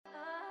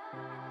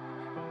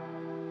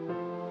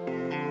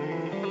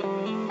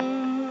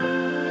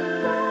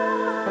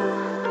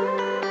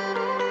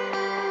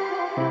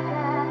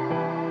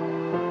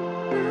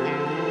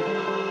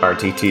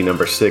RTT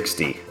number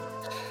 60.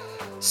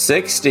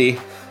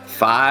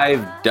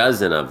 65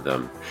 dozen of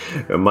them.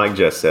 And Mike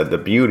just said the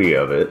beauty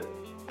of it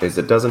is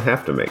it doesn't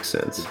have to make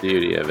sense. The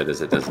beauty of it is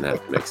it doesn't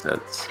have to make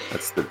sense.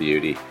 That's the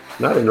beauty.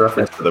 Not in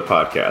reference to the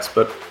podcast,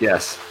 but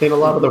yes, in a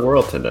lot of the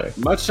world today.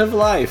 Much of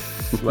life.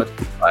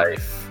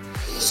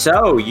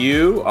 So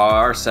you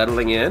are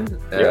settling in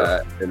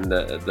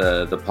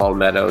the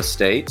Palmetto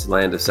State,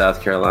 land of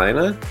South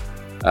Carolina,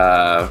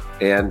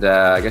 and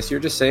I guess you're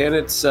just saying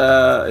it's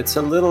a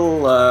little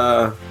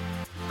lot.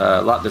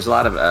 There's a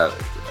lot of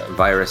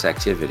virus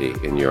activity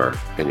in your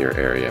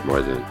area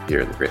more than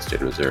here in the great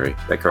state of Missouri. Is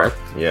that correct?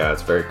 Yeah,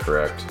 it's very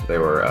correct. They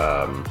were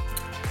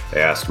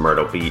they asked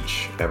Myrtle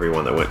Beach,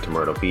 everyone that went to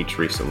Myrtle Beach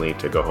recently,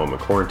 to go home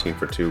and quarantine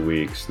for 2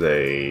 weeks.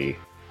 They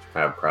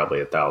have probably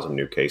 1,000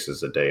 new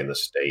cases a day in the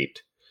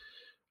state.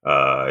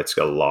 It's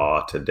a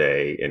law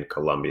today in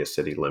Columbia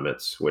city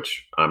limits,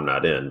 which I'm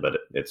not in, but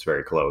it's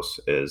very close,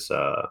 is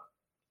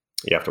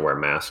you have to wear a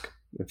mask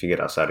if you get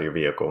outside of your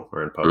vehicle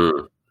or in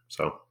public.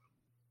 So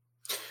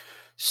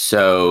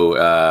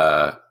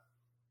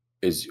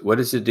what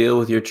is the deal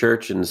with your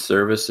church and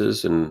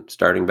services and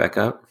starting back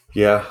up?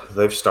 Yeah,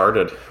 they've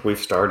started. We've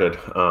started.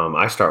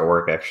 I start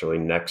work actually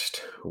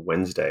next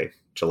Wednesday,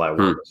 July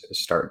 1 is the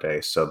start day.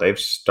 So they've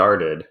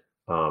started.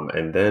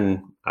 And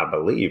then I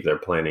believe they're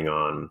planning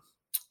on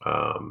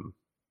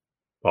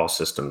all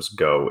systems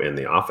go in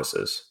the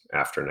offices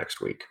after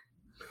next week.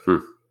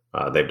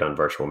 They've done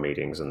virtual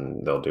meetings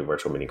and they'll do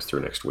virtual meetings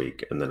through next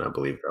week. And then I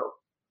believe they'll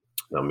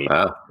meet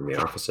in the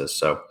offices.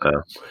 So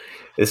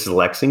this is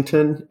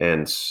Lexington,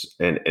 and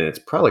it's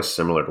probably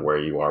similar to where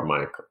you are,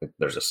 Mike.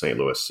 There's a St.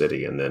 Louis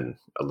City, and then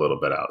a little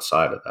bit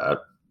outside of that,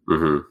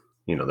 there's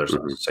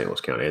St.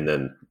 Louis County, and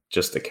then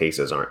just the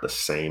cases aren't the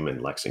same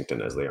in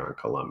Lexington as they are in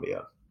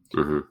Columbia.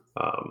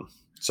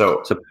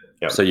 So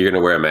you're going to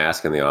wear a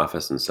mask in the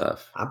office and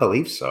stuff? I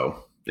believe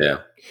so. Yeah.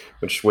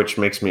 Which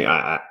makes me,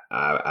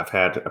 I've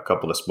had a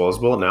couple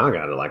disposable. Now I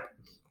gotta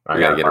I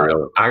gotta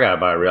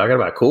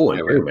buy a cool one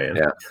too, man.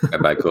 Yeah, I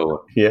buy a cool one.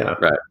 Yeah,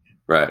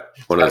 right.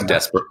 One of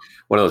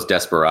those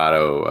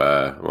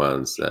desperado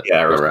ones that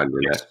go around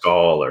your neck.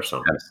 Skull or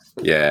something.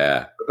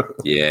 Yeah.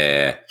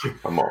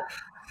 Come on.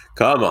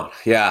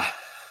 Yeah.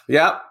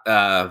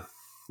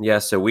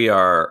 So we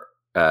are.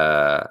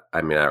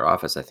 Our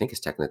office I think is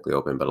technically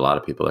open, but a lot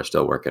of people are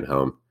still working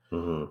home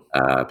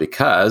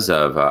because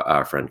of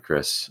our friend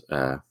Chris.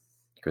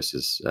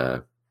 Chris's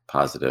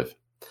positive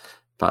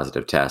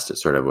test. It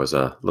sort of was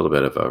a little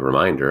bit of a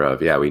reminder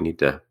of, we need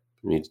to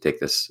take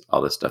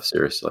all this stuff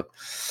seriously.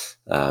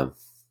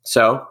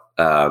 So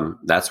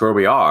that's where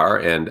we are,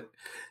 and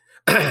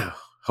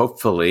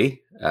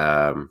hopefully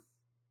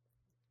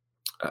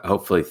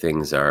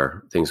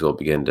things will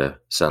begin to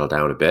settle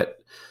down a bit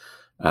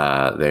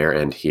there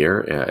and here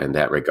in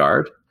that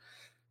regard.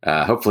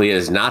 Hopefully it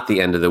is not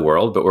the end of the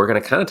world, but we're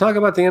going to kind of talk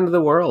about the end of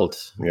the world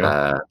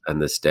on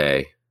this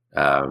day.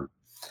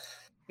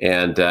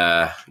 And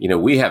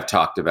we have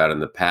talked about in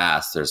the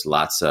past, there's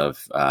lots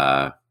of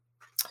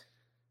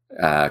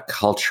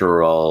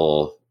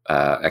cultural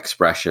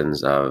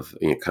expressions of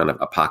kind of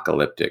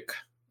apocalyptic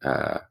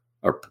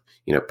or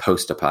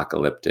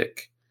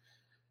post-apocalyptic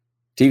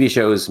TV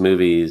shows,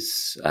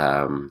 movies,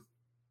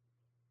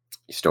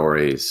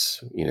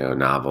 stories,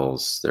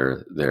 novels.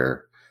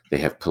 They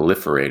have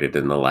proliferated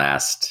in the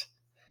last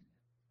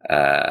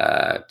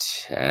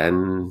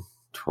 10,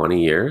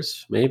 20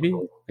 years, maybe,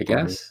 I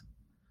guess.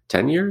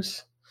 10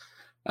 years.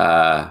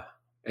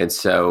 And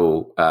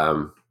so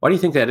why do you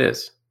think that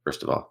is,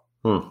 first of all?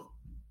 I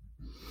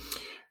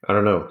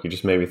don't know. You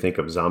just made me think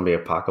of Zombie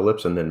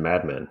Apocalypse and then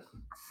Mad Men.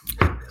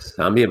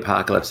 Zombie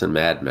Apocalypse and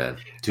Mad Men.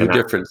 Two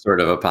different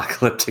sort of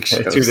apocalyptic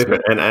shows. Two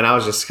different. And I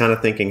was just kind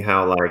of thinking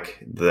how,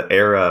 like, the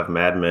era of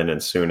Mad Men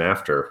and soon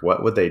after,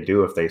 what would they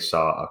do if they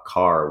saw a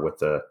car with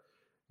the,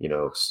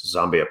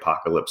 Zombie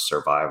Apocalypse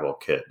survival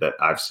kit that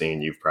I've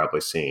seen, you've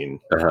probably seen.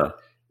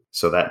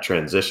 So that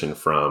transition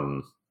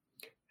from,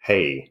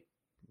 hey,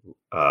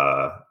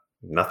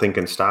 nothing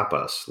can stop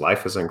us.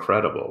 Life is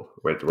incredible.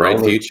 Bright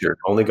future.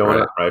 Only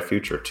going up, bright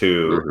future,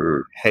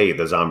 to, hey,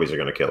 the zombies are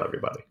going to kill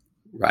everybody.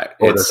 Right.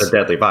 Or there's a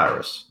deadly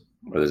virus.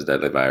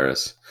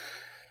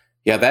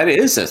 Yeah, that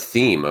is a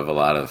theme of a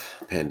lot of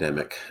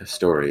pandemic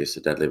stories. A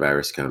deadly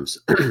virus comes.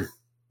 Or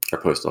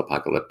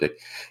post-apocalyptic.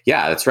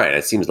 Yeah, that's right.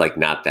 It seems like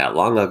not that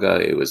long ago,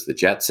 it was the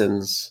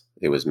Jetsons.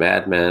 It was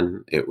Mad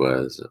Men. It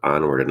was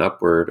Onward and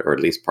Upward, or at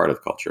least part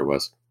of culture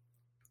was.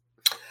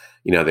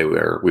 We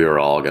were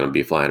all going to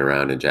be flying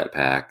around in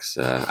jetpacks.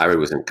 I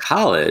was in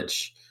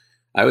college.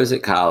 I was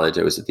at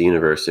the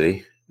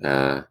university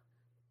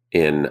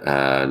in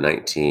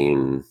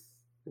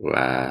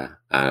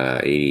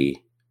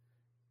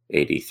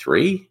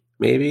 1983,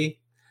 maybe,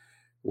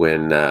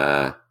 when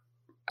I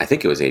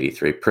think it was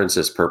 83.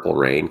 Princess Purple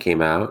Rain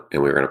came out,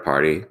 and we were going to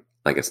party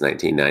like it's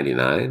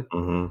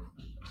 1999.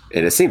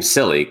 And it seems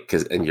silly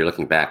and you're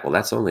looking back, well,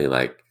 that's only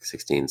like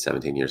 16,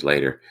 17 years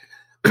later.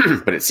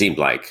 But it seemed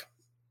like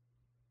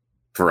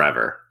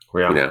forever.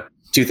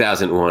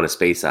 2001: A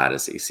Space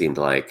Odyssey seemed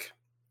like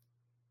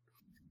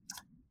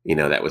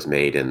that was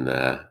made in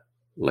the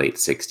late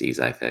 60s,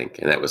 I think.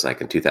 And that was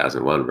like in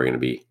 2001, we're going to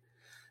be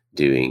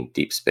doing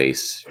deep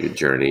space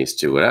journeys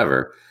to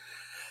whatever.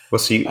 Well,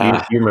 so you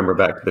remember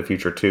Back to the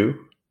Future 2?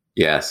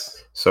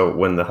 Yes. So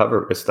when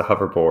it's the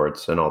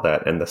hoverboards and all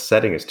that, and the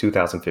setting is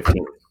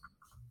 2015.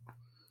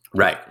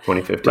 Right.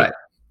 2015.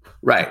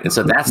 Right. And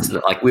so that's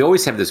like, we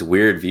always have this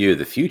weird view of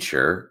the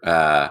future.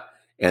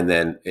 And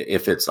then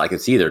if it's like,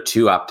 it's either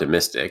too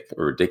optimistic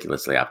or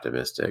ridiculously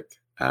optimistic,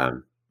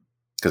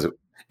 because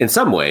in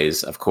some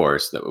ways, of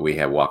course, that we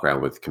have walk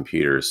around with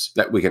computers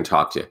that we can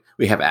talk to.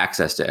 We have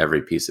access to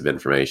every piece of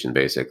information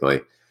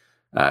basically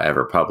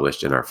ever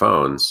published in our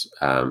phones.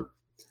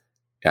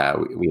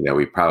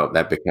 We probably,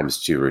 that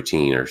becomes too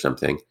routine or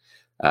something.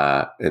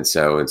 And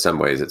so in some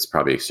ways it's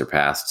probably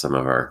surpassed some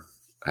of our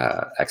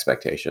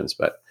expectations,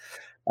 but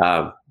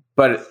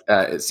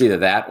it's either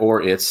that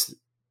or it's,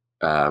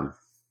 the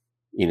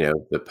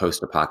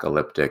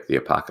the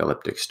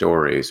apocalyptic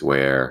stories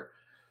where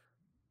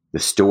the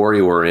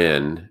story we're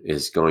in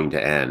is going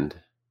to end.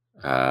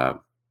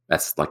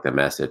 That's like the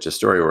message. The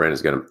story we're in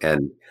is going to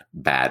end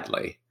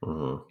badly.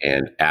 Mm-hmm.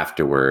 And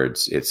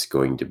afterwards it's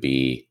going to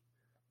be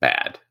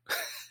bad.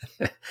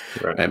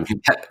 Right.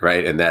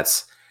 Right. And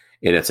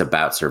it's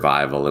about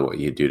survival and what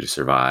you do to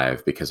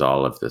survive, because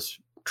all of this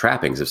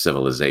trappings of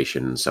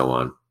civilization and so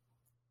on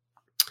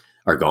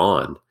are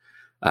gone.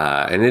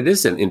 And it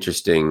is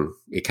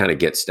it kind of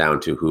gets down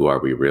to who are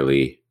we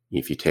really,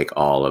 if you take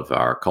all of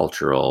our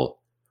cultural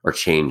or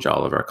change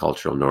all of our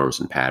cultural norms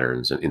and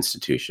patterns and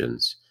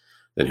institutions,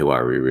 then who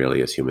are we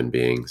really as human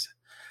beings?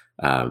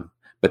 But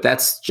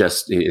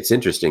it's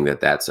interesting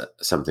that that's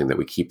something that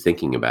we keep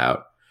thinking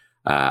about.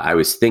 I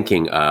was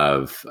thinking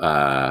of,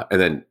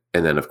 and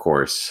then of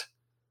course,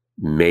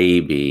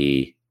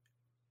 maybe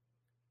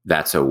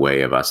that's a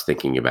way of us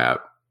thinking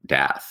about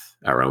death,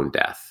 our own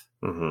death.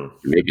 Mm-hmm.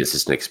 Maybe it's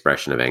just an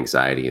expression of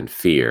anxiety and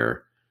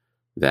fear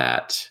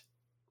that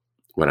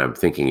when I'm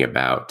thinking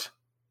about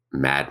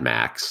Mad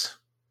Max,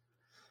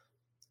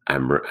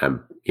 I'm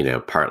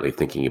partly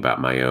thinking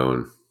about my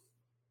own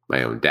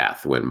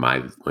death when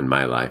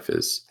my life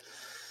is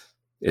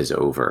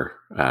over.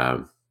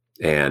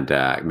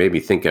 And maybe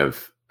think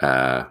of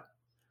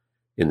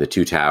in the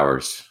Two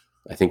Towers.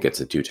 I think it's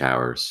the Two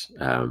Towers.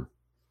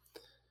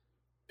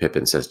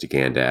 Pippin says to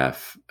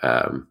Gandalf,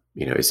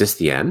 is this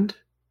the end?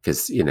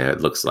 Because it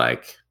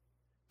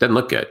doesn't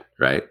look good,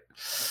 right?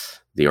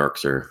 The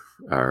orcs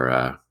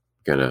are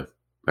gonna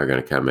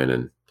come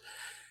in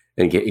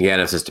and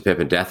Gandalf says to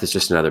Pippin, death is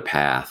just another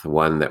path,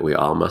 one that we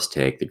all must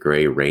take. The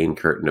gray rain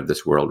curtain of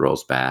this world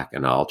rolls back,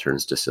 and all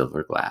turns to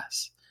silver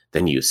glass.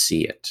 Then you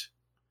see it.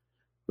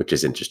 Which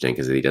is interesting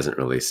because he doesn't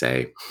really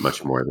say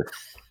much more than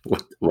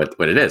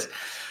what it is.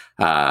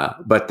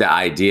 But the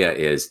idea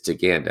is to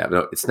Gandalf,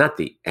 no, it's not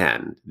the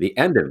end. The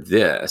end of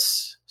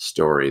this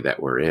story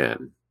that we're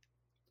in,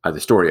 the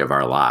story of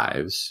our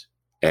lives,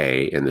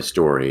 and the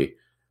story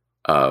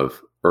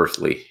of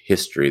earthly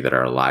history that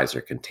our lives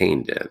are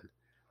contained in.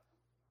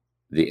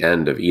 The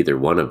end of either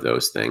one of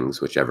those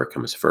things, whichever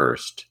comes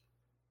first,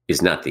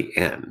 is not the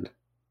end.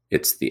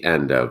 It's the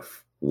end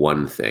of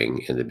one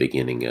thing and the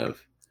beginning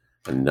of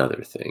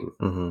another thing.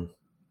 Mm-hmm.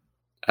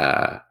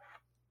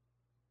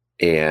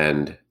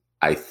 And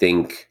I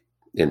think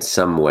in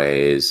some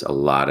ways, a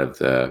lot of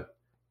the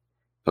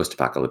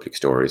post-apocalyptic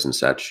stories and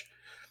such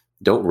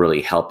don't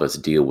really help us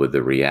deal with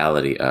the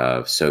reality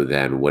of, so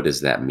then what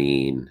does that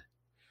mean?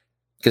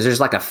 Because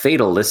there's like a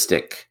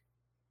fatalistic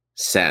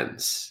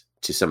sense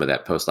to some of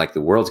that post, like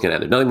the world's going to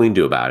end. There's nothing we can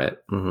do about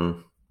it.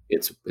 Mm-hmm.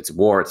 It's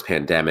war, it's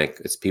pandemic,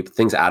 it's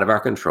things out of our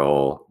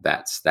control.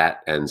 That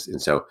ends.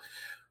 And so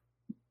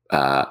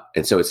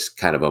it's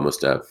kind of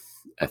almost a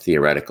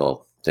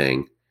theoretical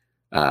thing.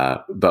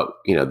 But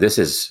we're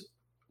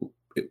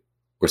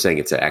saying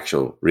it's an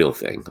actual real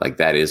thing. Like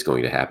that is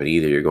going to happen.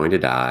 Either you're going to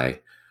die,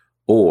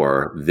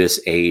 or this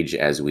age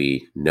as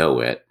we know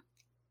it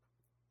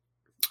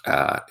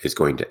is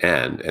going to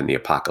end and the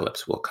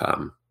apocalypse will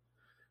come.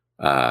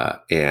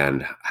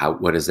 And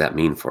what does that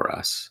mean for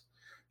us?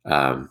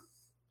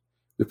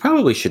 We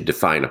probably should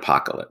define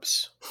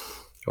apocalypse.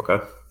 Okay.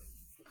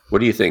 What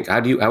do you think?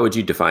 How would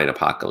you define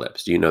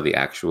apocalypse? Do you know the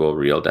actual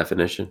real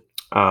definition?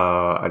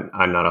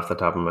 I'm not off the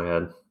top of my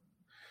head.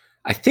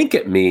 I think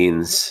it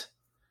means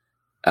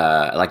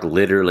like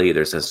literally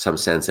there's some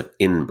sense of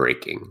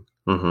inbreaking.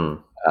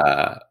 Mm-hmm.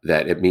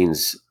 That it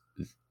means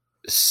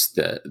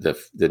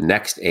the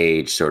next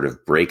age sort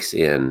of breaks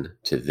in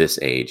to this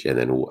age, and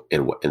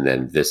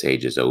then this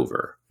age is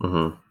over.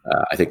 Mm-hmm.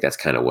 I think that's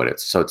kind of what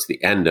it's. So it's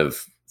the end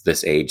of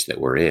this age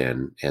that we're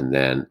in, and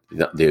then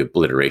the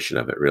obliteration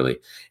of it, really,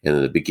 and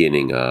then the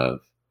beginning of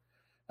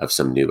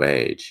some new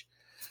age.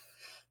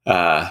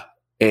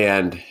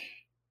 And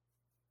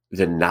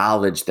the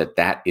knowledge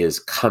that is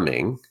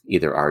coming,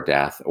 either our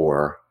death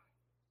or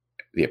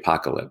the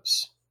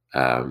apocalypse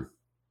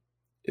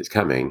is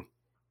coming,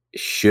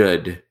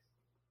 should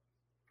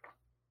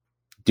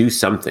do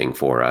something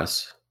for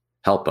us,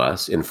 help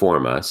us,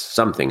 inform us,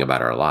 something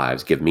about our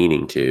lives, give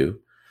meaning to.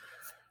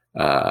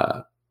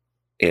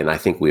 And I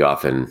think we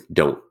often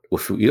don't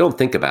if you don't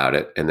think about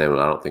it, and then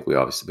I don't think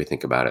we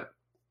think about it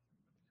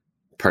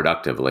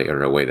productively or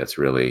in a way that's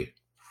really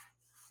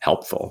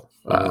helpful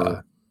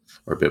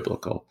or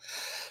biblical.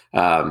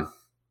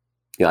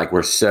 Like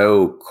we're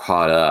so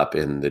caught up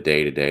in the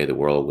day-to-day, the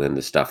whirlwind,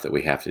 the stuff that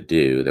we have to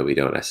do that we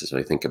don't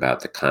necessarily think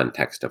about the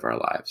context of our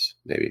lives.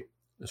 Maybe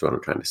that's what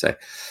I'm trying to say.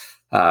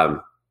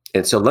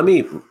 And so let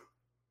me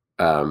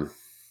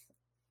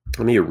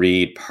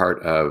read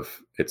part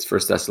of it's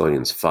 1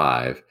 Thessalonians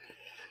 5,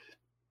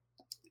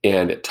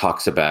 and it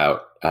talks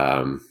about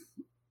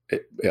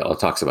it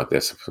talks about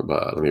this.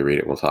 Let me read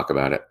it. We'll talk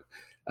about it.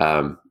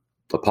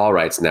 But Paul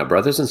writes, "Now,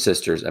 brothers and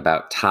sisters,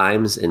 about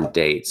times and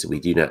dates we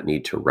do not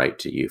need to write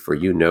to you, for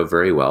you know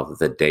very well that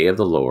the day of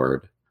the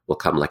Lord will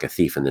come like a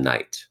thief in the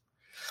night.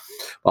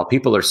 While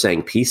people are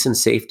saying peace and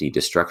safety,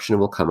 destruction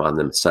will come on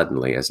them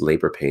suddenly as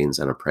labor pains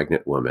on a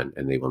pregnant woman,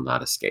 and they will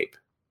not escape.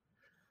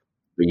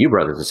 But you,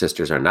 brothers and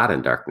sisters, are not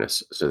in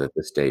darkness, so that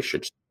this day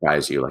should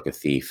surprise you like a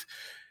thief.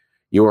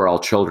 You are all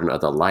children of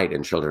the light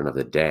and children of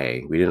the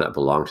day. We do not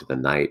belong to the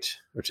night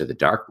or to the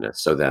darkness.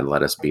 So then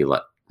let us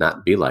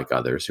not be like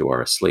others who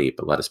are asleep,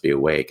 but let us be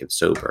awake and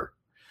sober.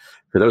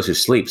 For those who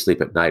sleep,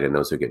 sleep at night, and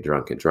those who get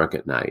drunk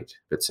at night.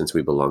 But since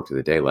we belong to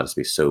the day, let us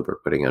be sober,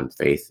 putting on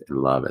faith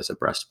and love as a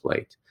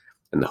breastplate,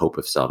 and the hope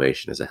of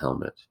salvation as a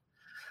helmet.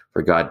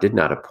 For God did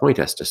not appoint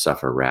us to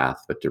suffer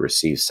wrath, but to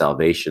receive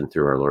salvation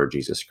through our Lord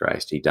Jesus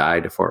Christ. He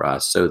died for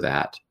us so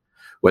that,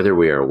 whether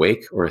we are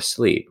awake or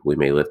asleep, we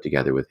may live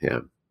together with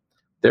him.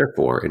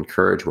 Therefore,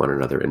 encourage one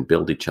another and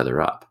build each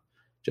other up,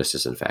 just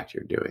as in fact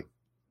you're doing."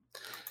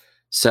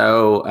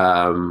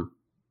 So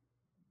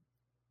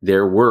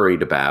they're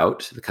worried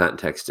about, the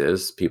context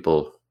is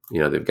people,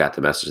 they've got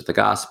the message of the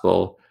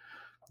gospel.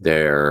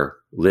 They're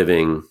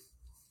living,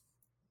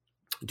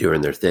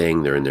 doing their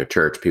thing. They're in their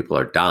church. People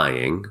are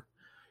dying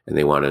and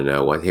they want to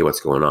know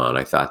what's going on.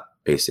 I thought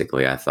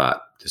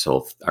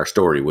our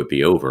story would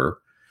be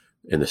over,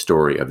 and the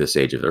story of this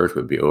age of the earth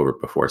would be over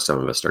before some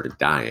of us started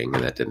dying,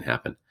 and that didn't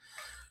happen.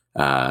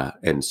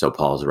 And so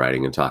Paul's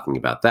writing and talking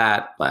about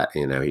that.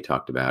 He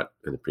talked about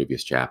in the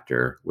previous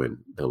chapter when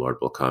the Lord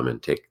will come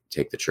and take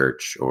the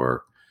church,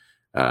 or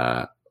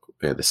the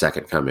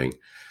second coming.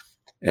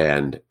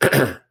 And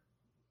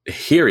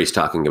here he's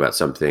talking about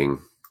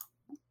something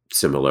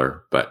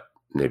similar, but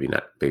maybe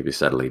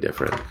subtly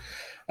different.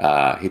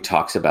 He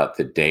talks about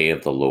the day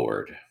of the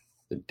Lord.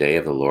 The day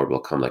of the Lord will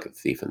come like a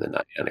thief in the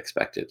night,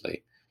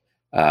 unexpectedly.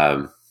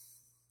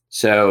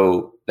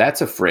 So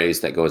that's a phrase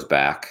that goes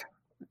back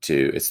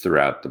it's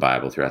throughout the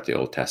Bible, throughout the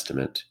Old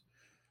Testament.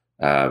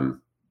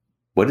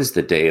 What is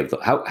the day of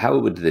how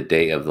would the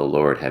day of the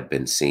Lord have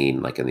been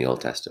seen, like in the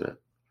Old Testament?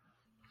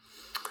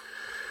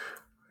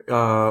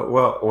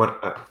 Well,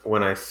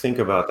 when I think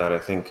about that, I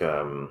think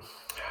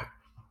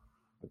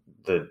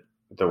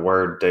the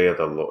word day of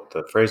the Lord,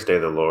 the phrase day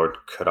of the Lord,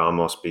 could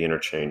almost be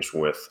interchanged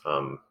with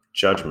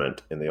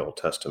judgment in the Old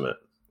Testament,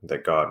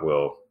 that God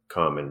will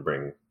come and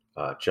bring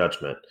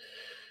judgment.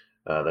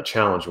 The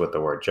challenge with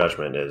the word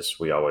judgment is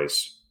we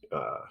always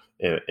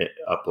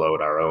upload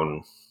our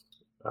own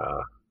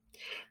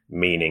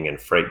meaning and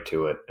freight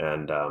to it.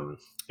 And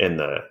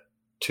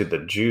to the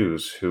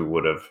Jews who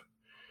would have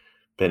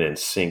been in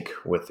sync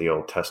with the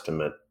Old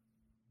Testament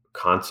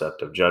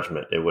concept of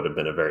judgment, it would have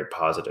been a very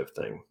positive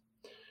thing.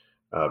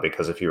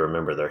 Because if you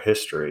remember their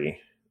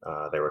history,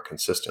 they were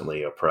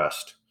consistently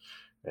oppressed,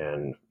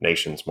 and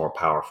nations more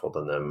powerful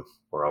than them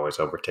were always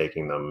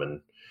overtaking them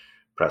and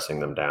pressing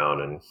them down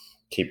and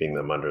keeping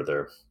them under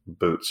their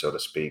boot, so to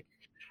speak.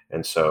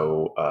 And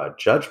so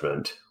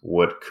judgment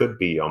could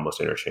be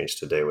almost interchanged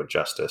today with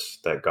justice,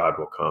 that God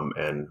will come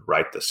and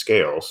right the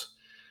scales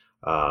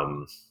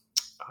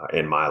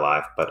in my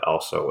life, but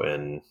also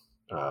in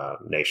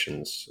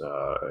nations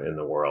in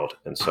the world.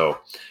 And so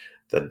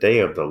the day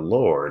of the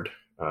Lord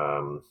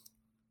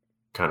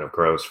kind of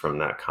grows from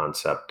that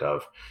concept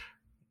of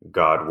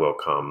God will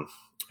come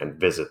and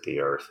visit the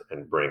earth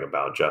and bring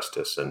about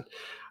justice. And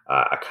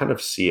I kind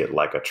of see it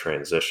like a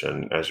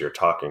transition, as you're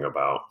talking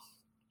about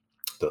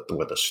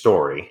with a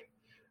story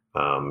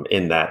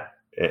in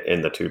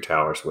the Two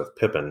Towers with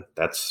Pippin.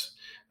 That's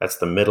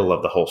the middle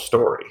of the whole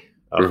story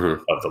of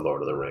the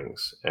Lord of the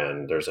Rings.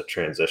 And there's a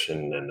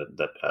transition, and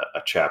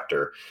a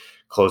chapter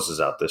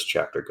closes out this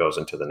chapter, goes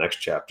into the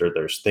next chapter.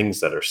 There's things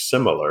that are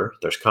similar.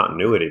 There's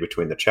continuity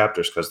between the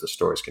chapters because the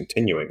story is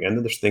continuing. And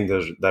then there's things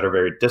that are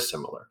very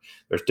dissimilar.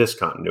 There's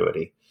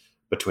discontinuity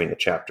between the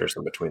chapters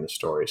and between the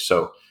stories.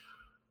 So,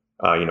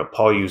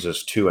 Paul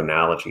uses two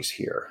analogies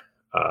here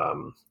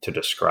to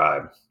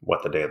describe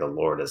what the day of the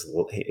Lord is.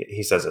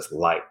 He says it's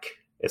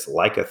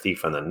like a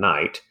thief in the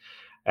night,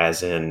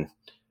 as in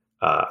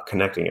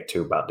connecting it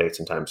to about dates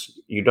and times.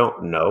 You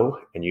don't know,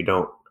 and you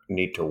don't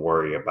need to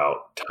worry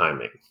about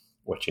timing.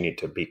 What you need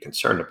to be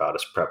concerned about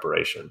is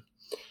preparation.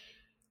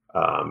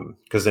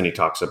 Because then he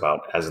talks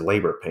about as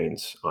labor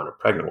pains on a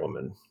pregnant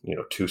woman,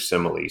 two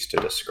similes to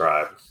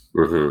describe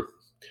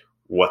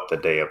what the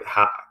day of,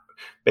 how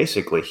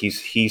basically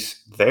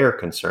he's there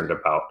concerned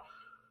about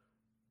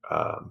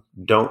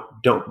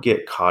don't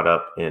get caught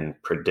up in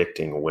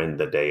predicting when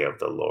the day of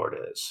the Lord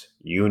is.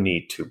 You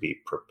need to be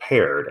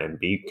prepared and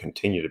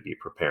continue to be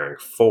preparing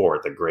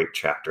for the great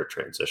chapter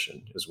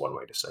transition, is one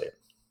way to say it.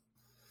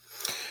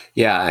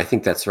 Yeah, I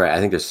think that's right. I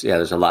think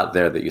there's a lot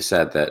there that you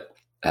said that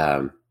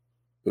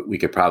we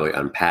could probably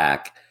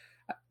unpack.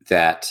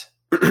 That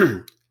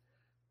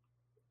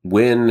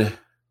when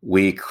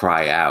we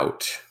cry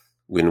out,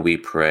 when we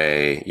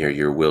pray,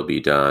 your will be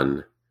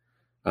done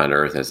on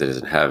earth as it is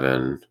in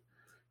heaven,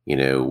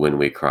 when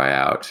we cry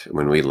out,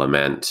 when we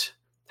lament,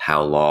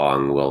 how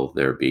long will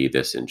there be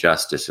this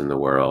injustice in the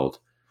world?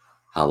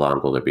 How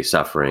long will there be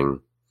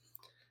suffering?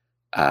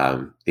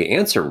 The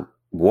answer,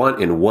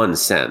 in one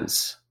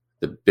sense,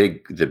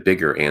 the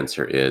bigger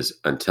answer is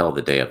until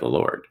the day of the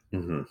Lord,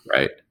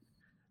 right?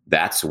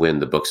 That's when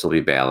the books will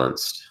be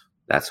balanced.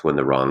 That's when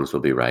the wrongs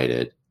will be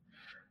righted.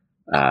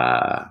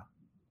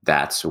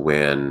 That's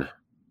when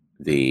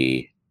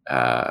the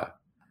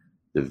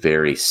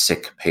very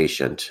sick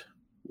patient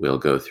will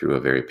go through a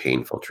very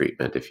painful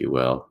treatment, if you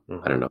will.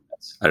 I don't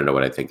know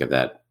what I think of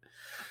that.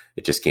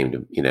 It just came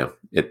to,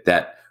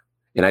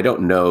 and I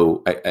don't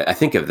know. I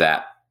think of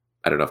that.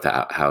 I don't know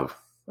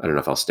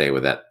if I'll stay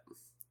with that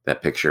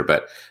picture,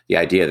 but the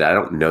idea that I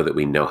don't know that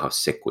we know how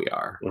sick we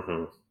are.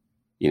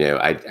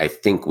 I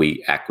think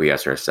we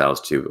acquiesce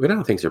ourselves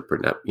to, things are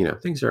pretty,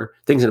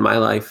 things in my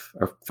life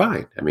are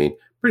fine. I mean,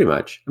 pretty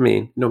much. I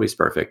mean, nobody's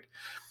perfect.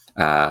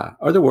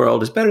 Or the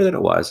world is better than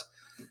it was,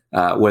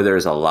 where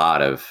there's a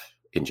lot of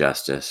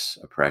injustice,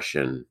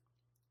 oppression,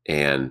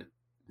 and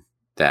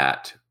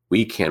that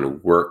we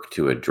can work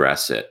to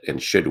address it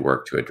and should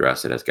work to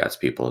address it as God's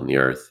people in the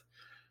earth,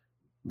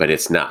 but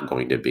it's not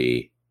going to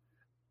be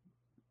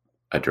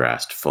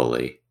addressed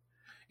fully.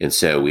 And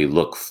so we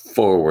look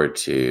forward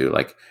to,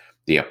 like,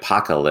 the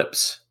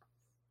apocalypse,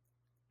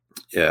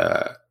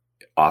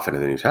 often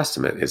in the New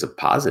Testament, is a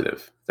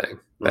positive thing.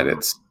 That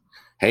it's,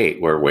 hey,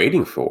 we're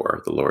waiting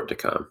for the Lord to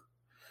come,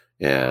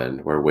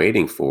 and we're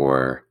waiting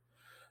for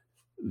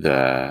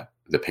the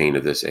pain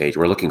of this age.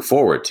 We're looking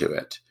forward to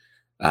it.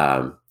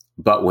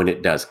 But when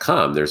it does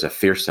come, there's a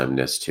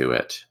fearsomeness to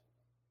it,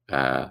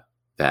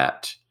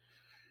 that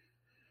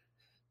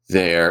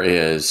there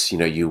is,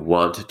 you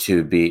want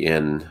to be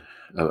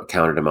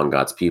counted among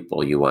God's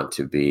people. You want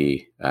to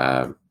be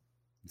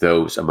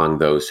among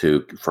those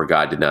who, for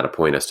God did not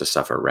appoint us to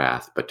suffer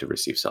wrath, but to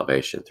receive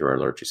salvation through our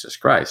Lord Jesus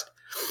Christ.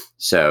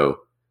 So,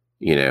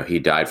 he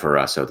died for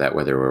us so that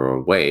whether we're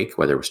awake,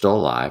 whether we're still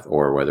alive,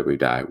 or whether we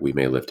die, we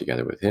may live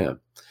together with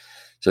him.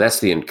 So that's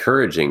the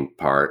encouraging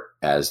part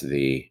as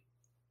the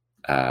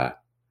day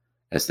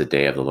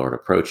of the Lord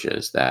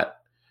approaches,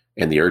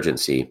 and the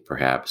urgency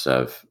perhaps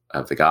of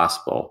the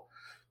gospel,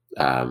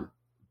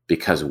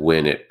 because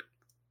when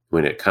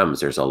it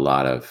comes, there's a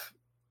lot of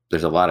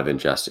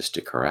injustice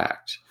to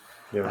correct.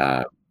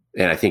 Yeah.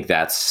 And I think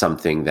that's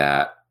something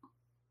that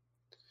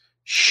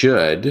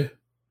should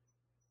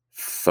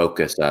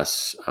focus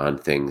us on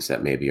things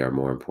that maybe are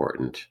more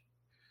important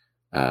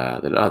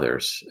than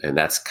others. And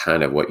that's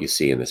kind of what you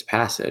see in this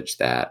passage,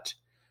 that,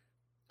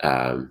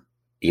 when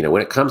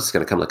it comes, it's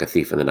going to come like a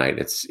thief in the night.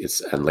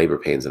 It's on labor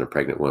pains in a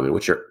pregnant woman,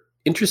 which are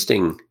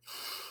interesting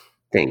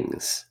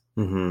things,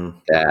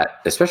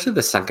 that, especially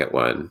the second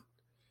one,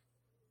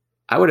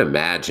 I would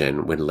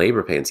imagine when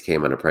labor pains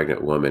came on a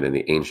pregnant woman in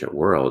the ancient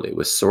world, it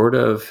was sort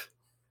of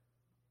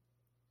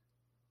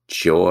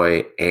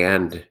joy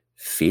and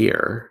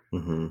fear,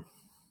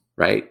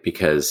 right?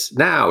 Because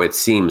now it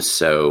seems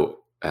so,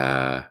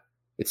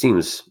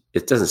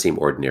 it doesn't seem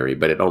ordinary,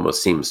 but it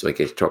almost seems like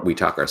we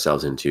talk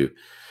ourselves into,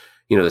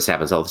 this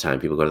happens all the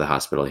time. People go to the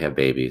hospital, they have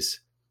babies,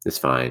 it's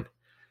fine.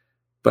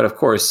 But of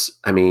course,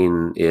 I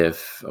mean,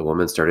 if a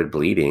woman started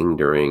bleeding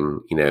during,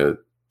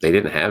 they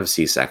didn't have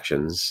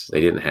C-sections. They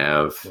didn't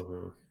have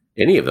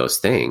any of those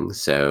things.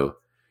 So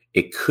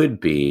it could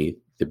be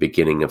the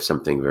beginning of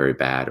something very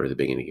bad or the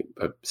beginning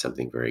of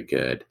something very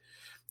good.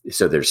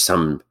 So there's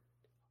some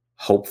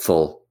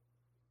hopeful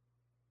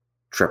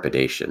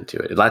trepidation to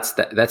it.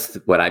 That's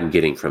what I'm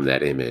getting from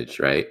that image,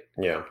 right?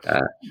 Yeah.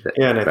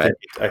 And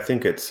I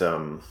think it's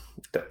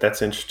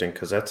that's interesting,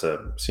 because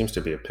seems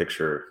to be a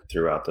picture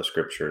throughout the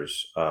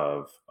scriptures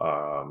of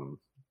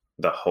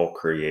the whole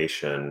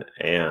creation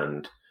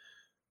and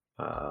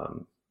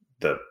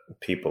the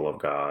people of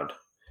God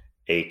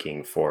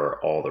aching for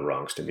all the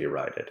wrongs to be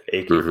righted,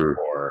 aching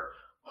for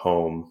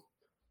home,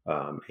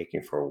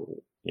 aching for,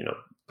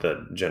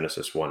 the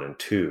Genesis 1 and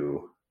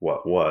 2,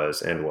 what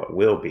was and what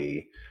will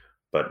be,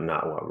 but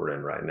not what we're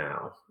in right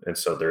now. And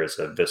so there is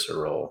a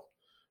visceral,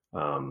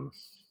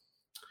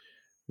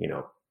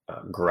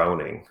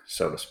 groaning,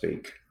 so to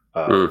speak.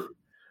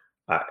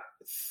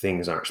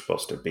 Things aren't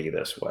supposed to be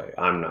this way.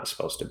 I'm not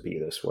supposed to be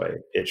this way.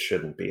 It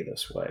shouldn't be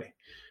this way.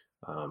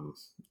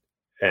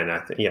 And I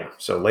think,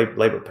 so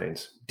labor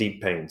pains,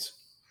 deep pains.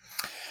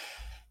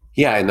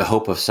 Yeah. In the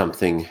hope of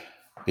something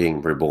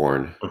being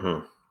reborn,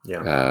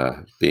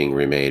 being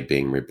remade,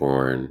 being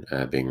reborn,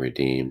 being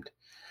redeemed.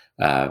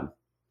 And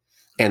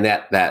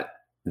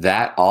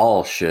that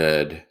all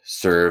should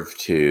serve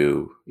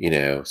to,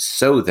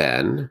 so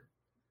then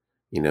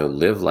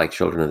live like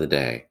children of the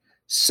day.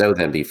 So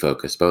then be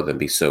focused, both then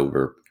be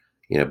sober,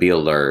 be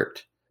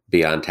alert,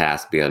 be on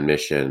task, be on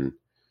mission.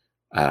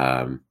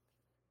 And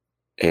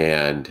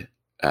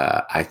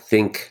I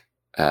think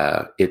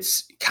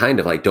it's kind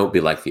of like, don't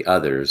be like the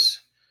others.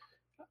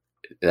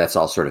 That's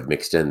all sort of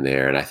mixed in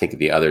there. And I think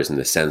the others in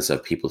the sense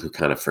of people who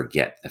kind of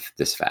forget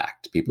this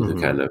fact, people who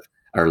kind of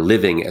are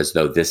living as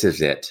though this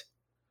is it.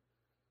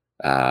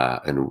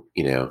 And,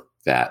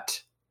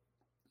 that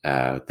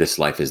this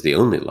life is the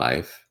only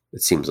life.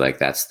 It seems like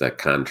that's the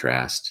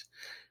contrast,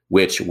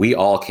 which we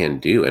all can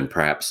do and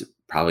perhaps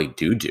probably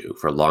do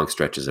for long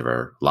stretches of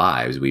our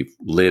lives. We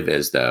live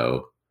as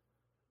though,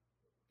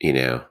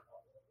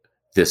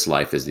 this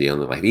life is the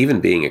only life.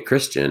 Even being a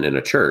Christian in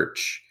a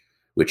church,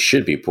 which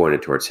should be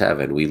pointed towards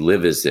heaven, we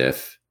live as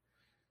if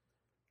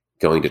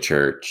going to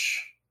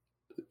church,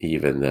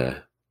 even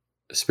the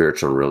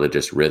spiritual and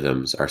religious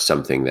rhythms are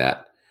something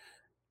that,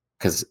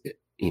 because,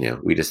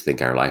 we just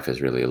think our life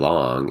is really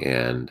long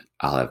and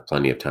I'll have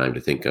plenty of time to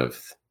think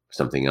of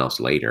something else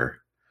later.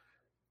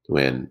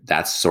 When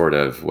that's sort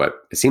of what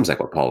it seems like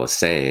what Paul is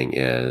saying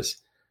is,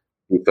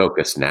 be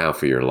focused now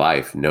for your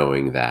life,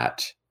 knowing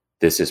that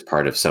this is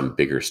part of some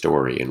bigger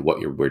story and what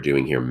we're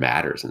doing here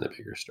matters in the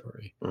bigger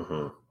story.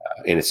 And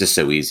it's just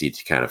so easy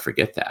to kind of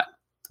forget that,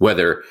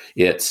 whether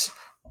it's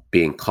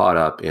being caught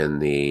up in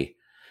the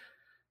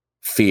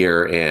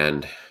fear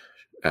and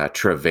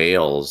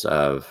travails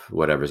of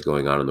whatever's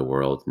going on in the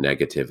world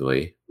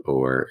negatively,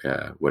 or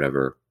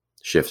whatever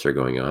shifts are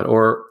going on,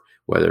 or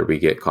whether we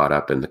get caught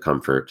up in the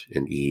comfort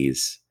and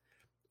ease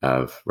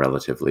of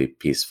relatively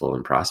peaceful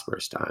and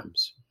prosperous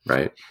times,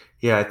 right?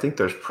 Yeah, I think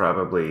there's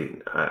probably,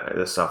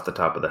 this off the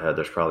top of the head,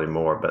 there's probably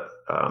more, but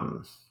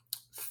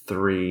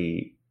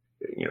 3,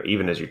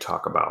 even as you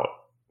talk about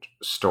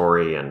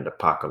story and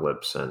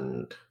apocalypse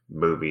and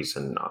movies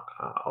and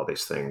all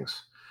these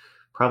things,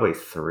 probably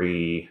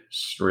 3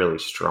 really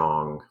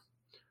strong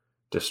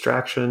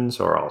distractions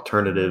or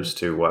alternatives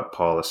to what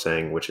Paul is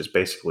saying, which is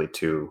basically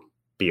to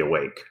be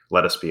awake.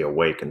 Let us be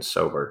awake and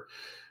sober.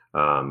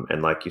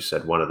 And like you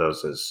said, one of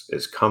those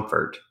is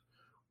comfort,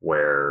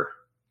 where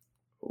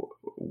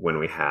when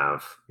we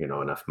have,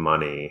 enough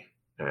money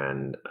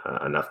and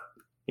enough,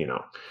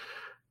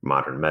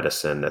 modern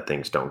medicine, that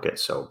things don't get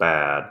so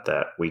bad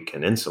that we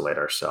can insulate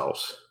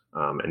ourselves,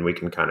 and we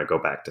can kind of go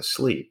back to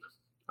sleep.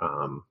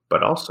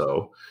 But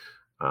also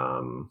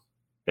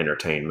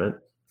entertainment.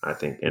 I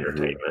think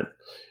entertainment,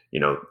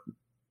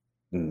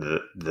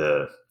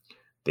 the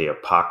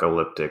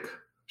apocalyptic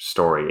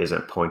story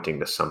isn't pointing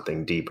to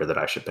something deeper that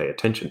I should pay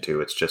attention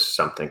to. It's just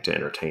something to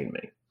entertain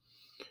me.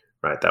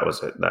 Right.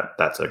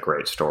 That's a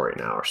great story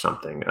now or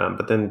something.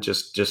 But then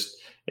just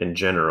in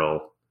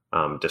general,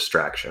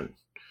 distraction.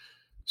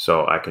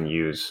 So I can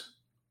use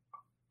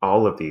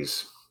all of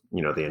these,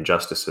 the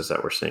injustices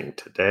that we're seeing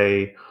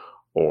today,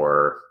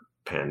 or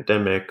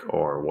pandemic,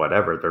 or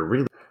whatever. They're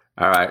really.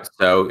 All right.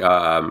 So,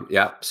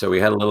 so we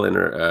had a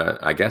little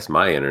I guess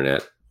my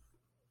internet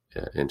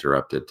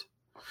interrupted.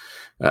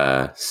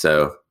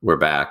 So we're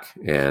back,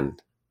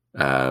 and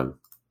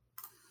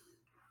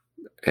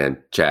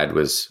Chad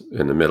was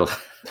in the middle.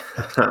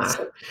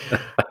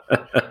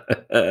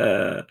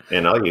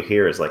 And all you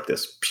hear is like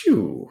this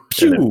pew,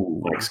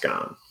 pew, mic's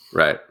gone.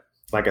 Right.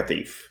 Like a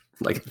thief.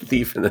 Like a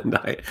thief in the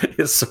night.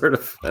 It's sort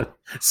of fun.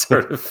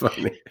 Sort of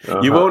funny.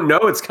 You won't know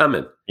it's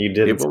coming. You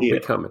didn't. It won't be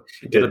coming.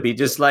 It'll be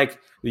just like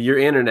your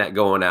internet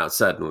going out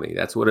suddenly.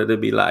 That's what it'll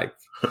be like.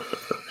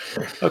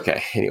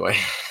 Okay. Anyway.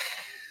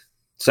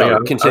 So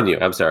continue.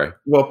 I'm sorry.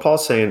 Well, Paul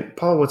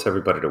wants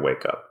everybody to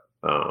wake up.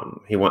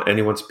 He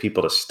wants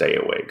people to stay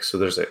awake. So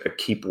there's a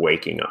keep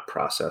waking up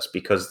process,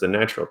 because the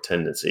natural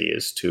tendency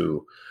is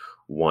to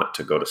want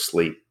to go to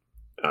sleep,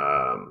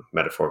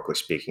 metaphorically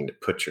speaking, to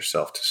put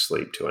yourself to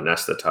sleep, to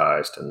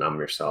anesthetize, to numb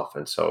yourself.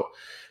 And so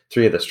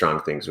 3 of the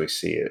strong things we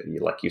see,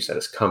 like you said,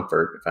 is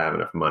comfort. If I have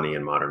enough money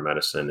in modern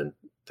medicine and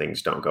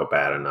things don't go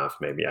bad enough,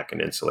 maybe I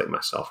can insulate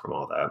myself from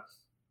all that,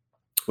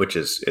 which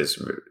is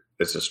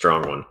a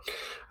strong one.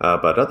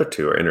 But other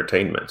 2 are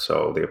entertainment.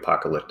 So the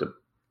apocalyptic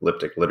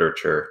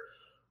literature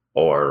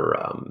or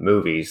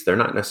movies, they're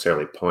not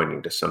necessarily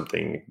pointing to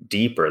something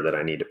deeper that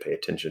I need to pay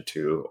attention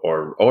to,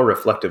 or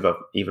reflective of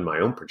even my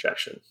own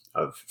projection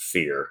of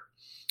fear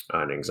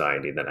and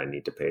anxiety that I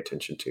need to pay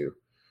attention to.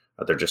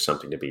 They're just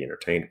something to be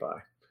entertained by,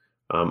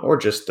 or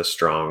just the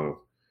strong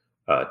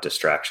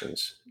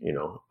distractions.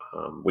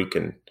 We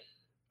can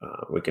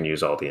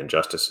use all the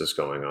injustices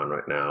going on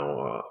right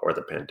now, or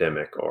the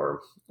pandemic,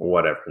 or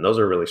whatever. And those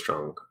are really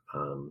strong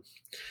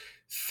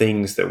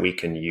things that we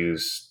can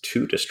use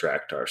to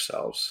distract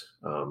ourselves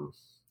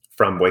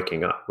from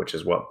waking up, which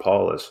is what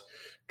Paul is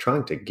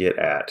trying to get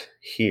at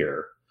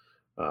here.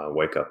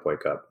 Wake up,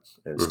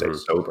 and stay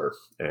sober.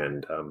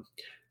 And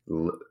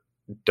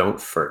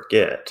don't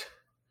forget,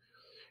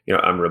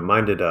 I'm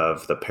reminded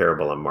of the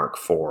parable in Mark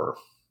 4,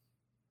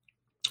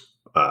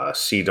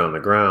 seed on the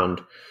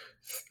ground,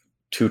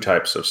 2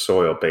 types of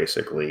soil,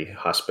 basically,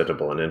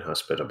 hospitable and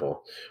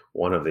inhospitable.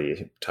 One of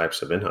the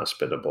types of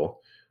inhospitable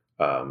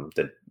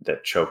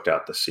that choked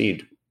out the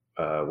seed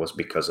was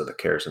because of the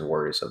cares and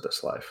worries of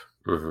this life.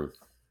 Mm-hmm.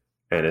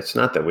 And it's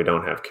not that we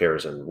don't have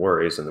cares and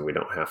worries and that we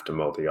don't have to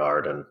mow the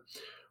yard and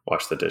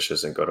wash the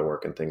dishes and go to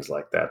work and things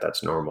like that.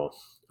 That's normal.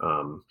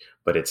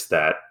 But it's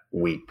that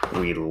we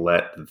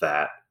let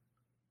that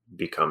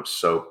become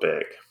so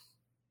big,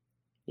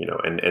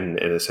 and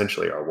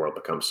essentially our world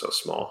becomes so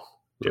small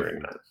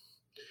during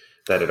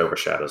that it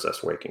overshadows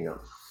us waking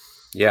up.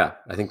 Yeah,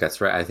 I think that's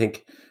right. I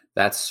think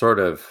that's sort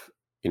of,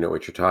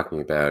 what you're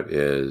talking about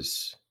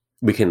is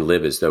we can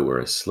live as though we're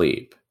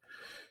asleep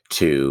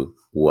to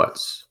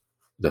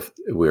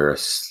we're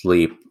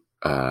asleep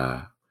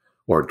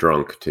or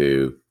drunk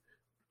to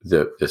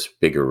this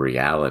bigger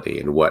reality,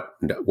 and what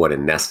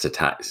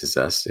anesthetizes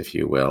us, if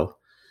you will,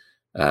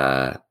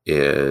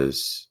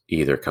 is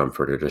either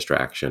comfort or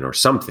distraction or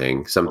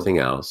something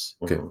else.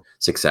 Mm-hmm.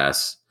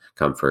 Success,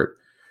 comfort,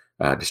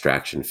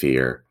 distraction,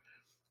 fear,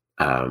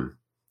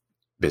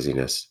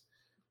 busyness,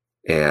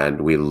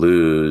 and we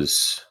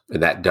lose.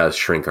 And that does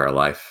shrink our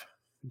life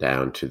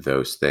down to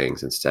those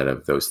things instead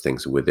of those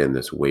things within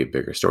this way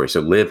bigger story.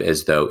 So live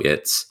as though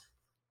it's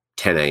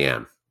 10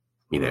 a.m.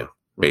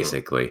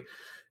 Basically,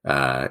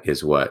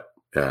 is what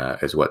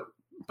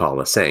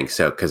Paul is saying.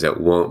 So because it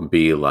won't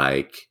be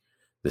like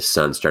the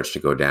sun starts to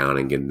go down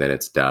and then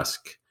it's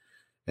dusk,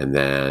 and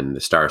then the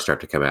stars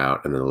start to come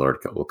out, and then the Lord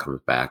will come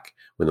back.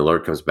 When the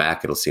Lord comes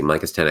back, it'll seem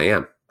like it's 10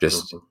 a.m.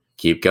 Just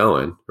keep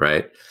going,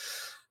 right?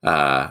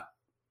 And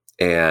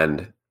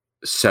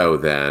so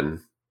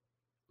then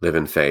live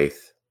in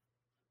faith,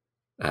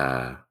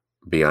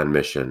 be on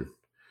mission,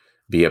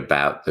 be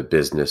about the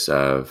business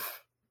of,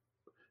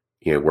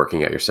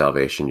 working out your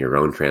salvation, your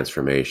own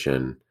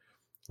transformation,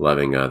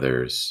 loving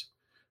others,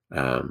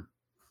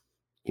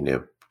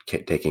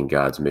 taking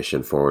God's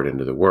mission forward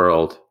into the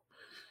world,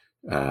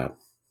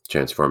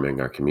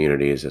 transforming our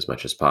communities as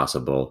much as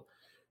possible.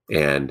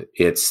 And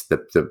it's the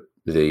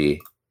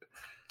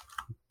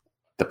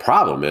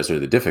problem is, or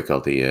the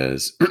difficulty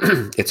is,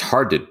 it's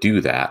hard to do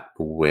that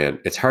when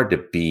it's hard to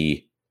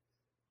be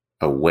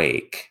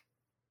awake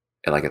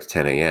at like it's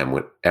 10 a.m.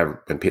 when a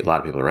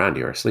lot of people around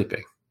you are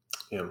sleeping.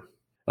 Yeah.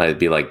 It'd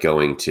be like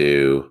going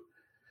to,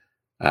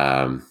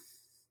 I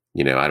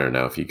don't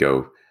know, if you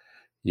go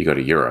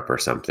to Europe or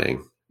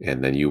something,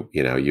 and then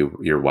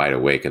you're wide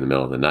awake in the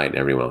middle of the night and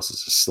everyone else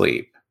is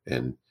asleep.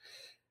 And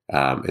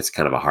it's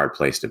kind of a hard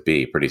place to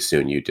be. Pretty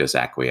soon you just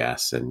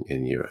acquiesce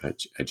and you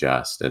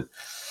adjust. And,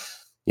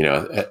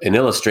 an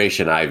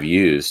illustration I've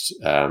used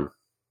in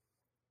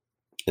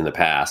the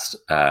past,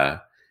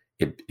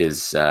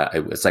 it's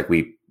like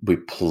we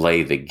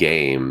play the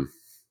game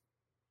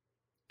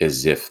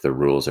as if the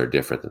rules are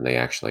different than they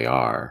actually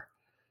are.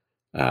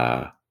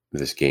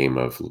 This game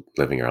of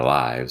living our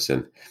lives.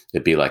 And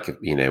it'd be like,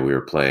 we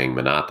were playing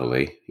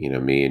Monopoly,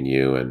 me and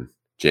you and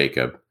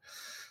Jacob,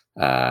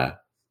 and,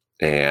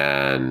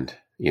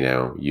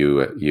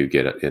 you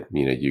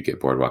get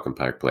Boardwalk and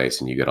Park Place,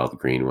 and you get all the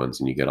green ones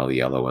and you get all the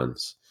yellow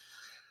ones,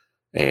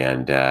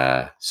 and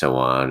so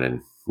on.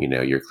 And,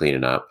 you're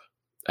cleaning up.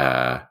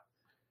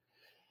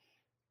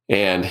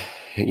 And,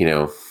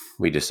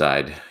 we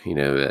decide,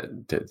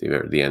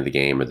 that the end of the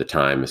game, or the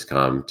time has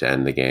come to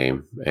end the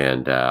game.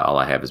 And all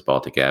I have is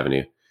Baltic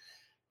Avenue.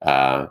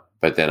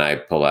 But then I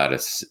pull out a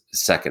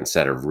second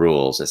set of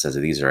rules that says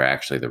that these are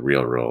actually the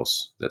real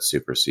rules that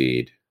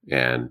supersede.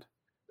 And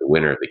the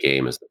winner of the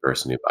game is the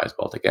person who buys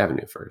Baltic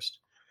Avenue first.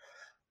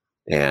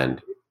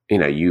 And,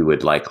 you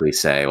would likely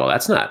say, well,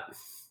 that's not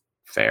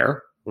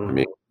fair. Mm-hmm. I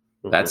mean,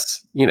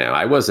 that's,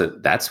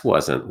 that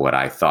wasn't what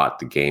I thought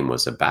the game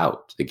was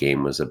about. The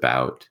game was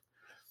about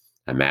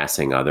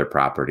amassing other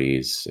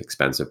properties,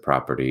 expensive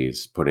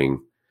properties,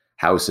 putting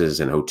houses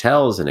and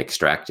hotels, and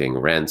extracting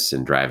rents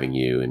and driving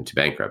you into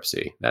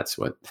bankruptcy. That's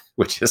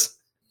which is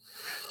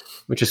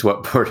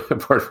what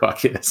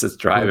Boardwalk is. It's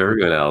drive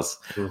everyone else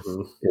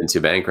into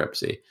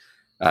bankruptcy.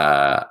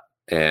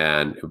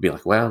 And it would be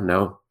like, well,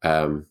 no.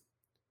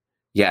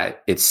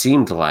 It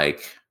seemed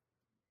like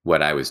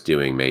what I was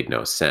doing made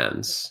no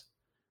sense.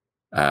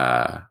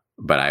 But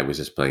I was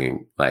just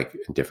playing like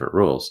different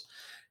rules.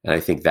 And I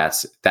think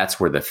that's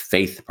where the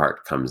faith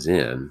part comes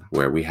in,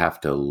 where we have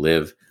to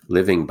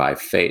living by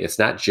faith. It's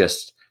not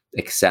just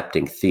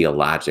accepting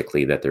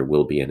theologically that there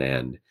will be an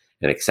end,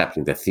 and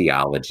accepting the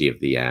theology of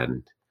the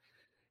end,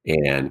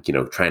 and,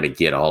 trying to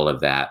get all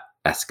of that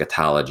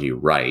eschatology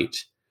right.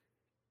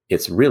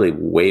 It's really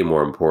way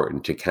more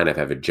important to kind of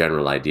have a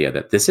general idea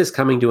that this is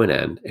coming to an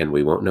end and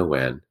we won't know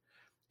when.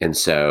 And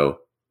so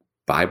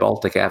buy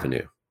Baltic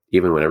Avenue,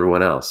 even when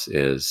everyone else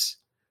is,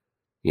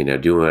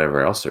 doing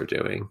whatever else they're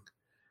doing.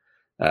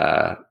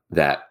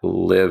 That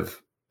live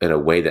in a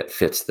way that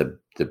fits the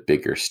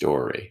bigger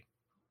story.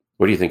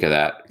 What do you think of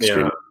that?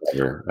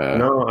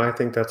 No, I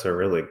think that's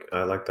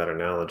I like that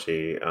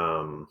analogy.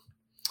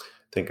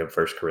 Think of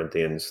 1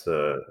 Corinthians,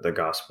 the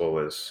gospel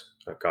is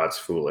God's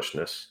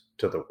foolishness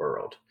to the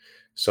world.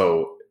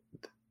 So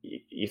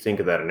you think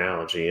of that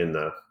analogy in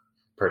the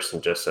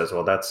person just says,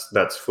 well,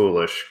 that's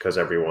foolish because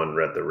everyone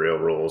read the real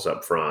rules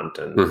up front,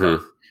 and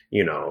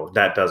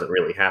that doesn't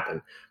really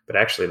happen. But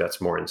actually, that's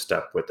more in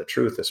step with the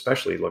truth.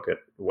 Especially look at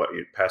what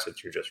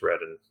passage you just read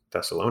in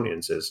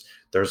Thessalonians. Is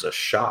there's a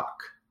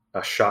shocked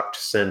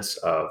sense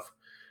of,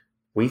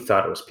 we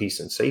thought it was peace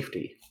and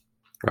safety,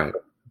 right?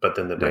 But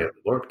then the day of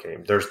the Lord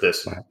came. There's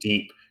this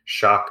deep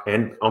shock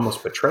and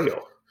almost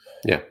betrayal.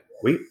 Yeah,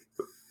 we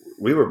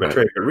were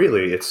betrayed, but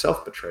really it's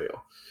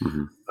self-betrayal.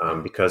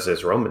 Because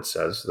as Romans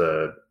says,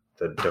 the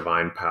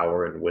divine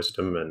power and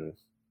wisdom and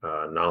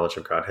knowledge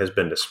of God has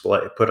been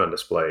put on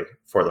display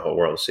for the whole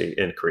world to see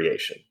in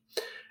creation.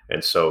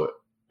 And so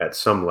at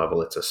some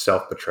level, it's a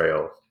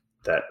self-betrayal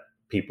that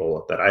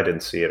I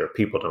didn't see it, or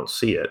people don't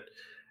see it.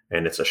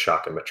 And it's a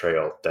shock and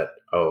betrayal that,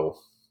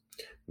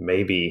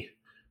 maybe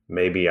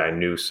I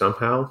knew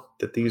somehow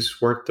that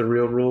these weren't the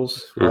real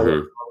rules.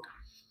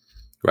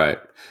 Right.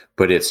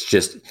 But it's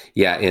just,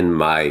 in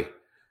my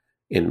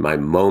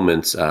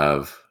moments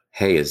of,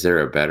 hey, is there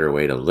a better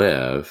way to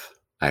live?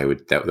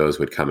 Those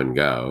would come and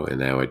go,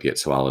 and I would get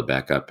swallowed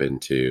back up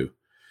into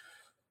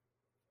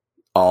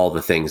all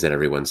the things that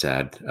everyone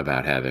said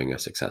about having a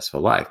successful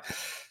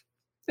life.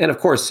 And of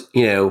course,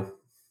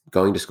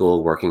 going to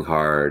school, working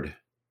hard,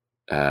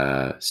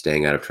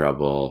 staying out of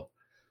trouble,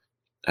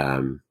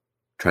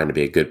 trying to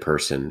be a good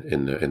person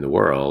in the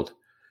world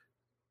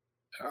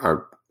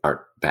aren't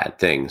bad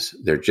things.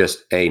 They're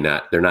just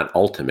they're not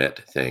ultimate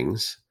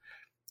things.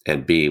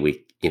 And B,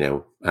 we,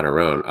 on our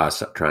own,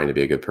 us trying to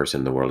be a good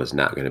person in the world is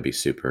not going to be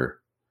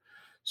super,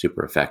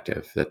 super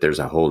effective. That there's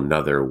a whole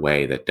nother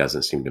way that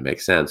doesn't seem to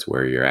make sense,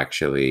 where you're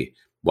actually,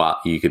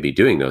 you could be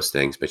doing those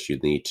things, but you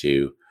need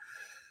to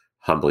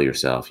humble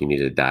yourself. You need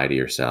to die to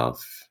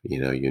yourself.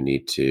 You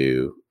need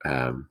to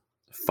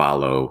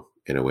follow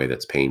in a way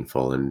that's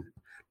painful, and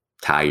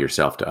tie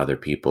yourself to other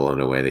people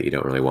in a way that you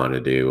don't really want to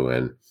do,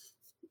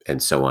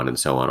 and so on and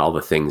so on. All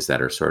the things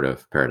that are sort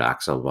of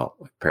paradoxical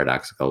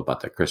about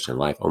the Christian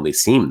life only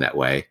seem that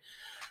way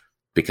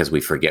because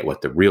we forget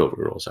what the real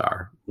rules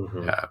are.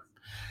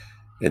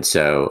 And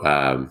so,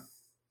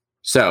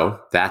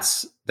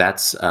 that's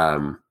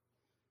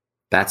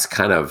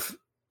kind of,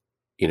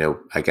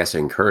 I guess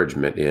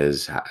encouragement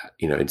is,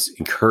 it's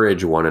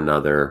encourage one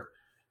another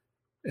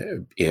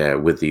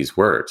with these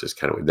words. Is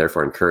kind of,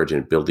 therefore encourage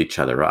and build each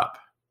other up.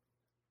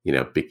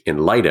 In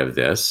light of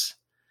this,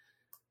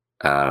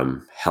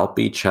 help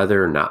each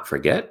other not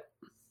forget,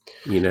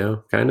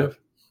 kind of.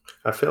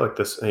 I feel like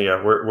this,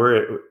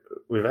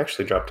 we've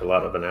actually dropped a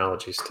lot of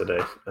analogies today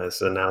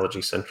as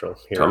Analogy Central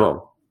here. Come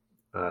on.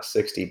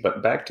 60.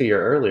 But back to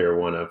your earlier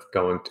one of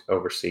going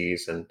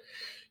overseas and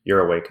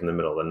you're awake in the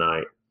middle of the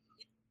night,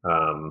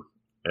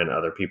 and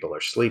other people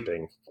are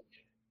sleeping.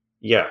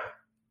 Yeah.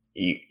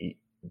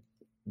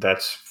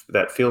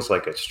 That feels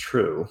like it's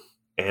true.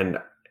 And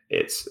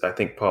I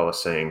think Paul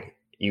is saying,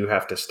 you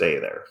have to stay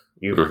there.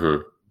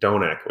 You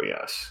don't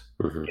acquiesce.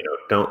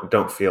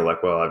 Don't feel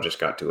like, well, I've just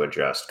got to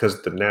adjust,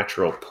 because the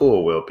natural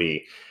pull will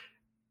be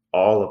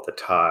all of the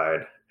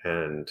tide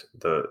and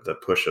the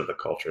push of the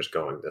culture is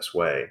going this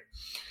way.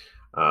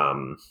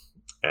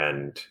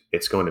 And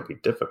it's going to be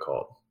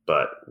difficult,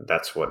 but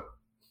that's what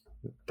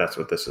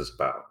this is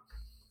about.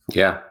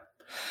 Yeah.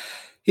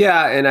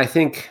 Yeah. And I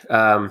think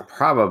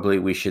probably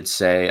we should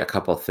say a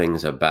couple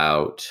things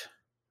about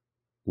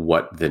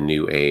what the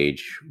new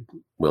age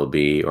will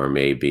be or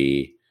may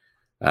be.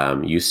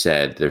 You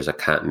said there's a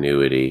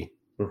continuity,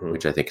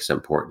 which I think is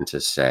important to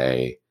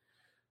say,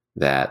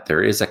 that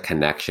there is a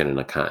connection and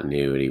a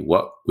continuity.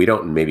 What we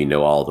don't maybe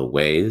know all the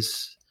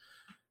ways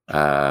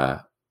that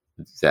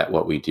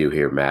what we do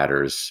here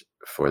matters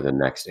for the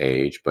next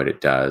age, but it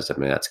does. I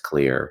mean, that's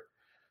clear.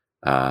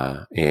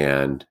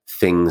 And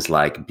things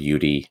like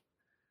beauty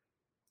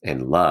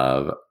and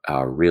love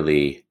are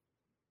really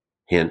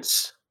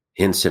hints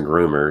and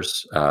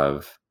rumors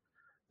of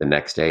the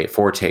next day,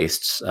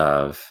 foretastes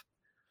of,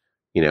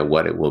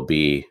 what it will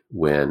be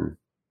when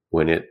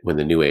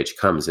the new age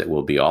comes. It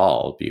will be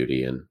all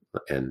beauty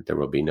and there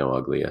will be no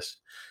ugliness.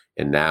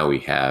 And now we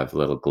have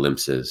little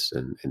glimpses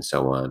and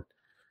so on.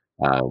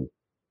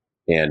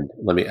 And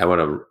I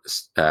want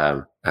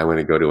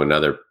to go to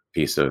another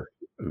piece of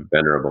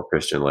venerable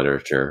Christian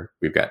literature.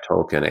 We've got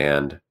Tolkien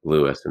and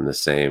Lewis in the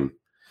same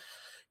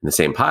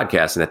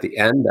podcast. And at the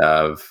end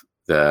of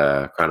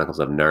the Chronicles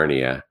of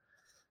Narnia,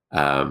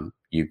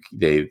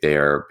 they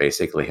are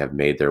basically have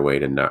made their way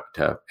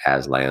to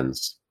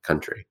Aslan's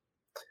country,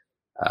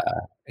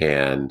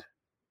 and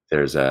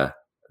there's the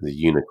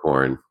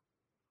unicorn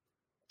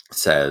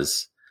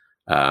says,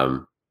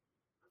 he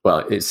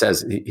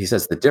says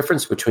the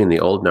difference between the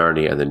old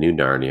Narnia and the new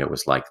Narnia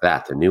was like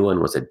that. The new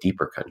one was a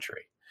deeper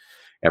country.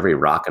 Every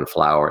rock and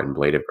flower and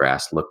blade of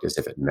grass looked as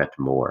if it meant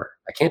more.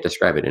 I can't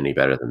describe it any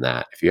better than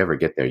that. If you ever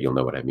get there, you'll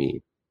know what I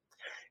mean.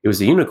 It was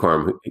the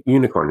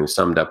unicorn who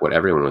summed up what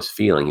everyone was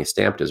feeling. He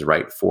stamped his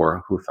right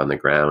forehoof on the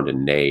ground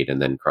and neighed,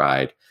 and then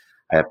cried,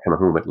 I have come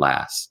home at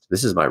last.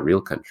 This is my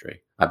real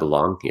country. I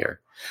belong here.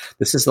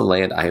 This is the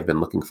land I have been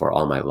looking for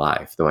all my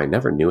life, though I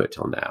never knew it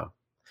till now.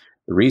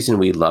 The reason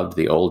we loved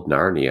the old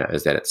Narnia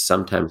is that it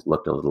sometimes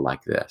looked a little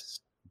like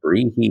this.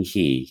 Bree hee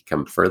hee,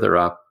 come further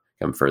up,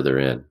 come further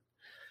in.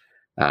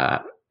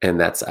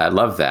 And I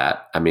love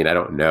that. I mean, I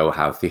don't know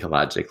how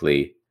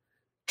theologically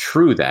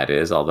true that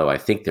is, although I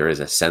think there is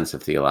a sense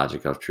of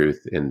theological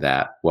truth in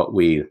that what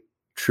we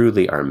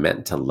truly are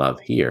meant to love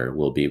here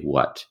will be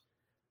what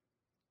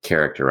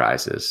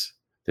characterizes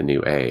the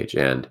new age,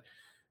 and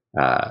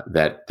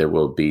that there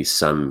will be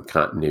some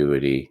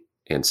continuity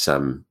in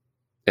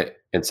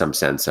some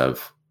sense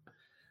of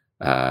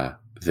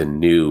the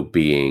new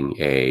being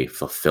a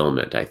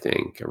fulfillment, I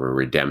think, or a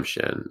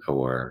redemption,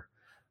 or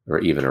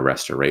even a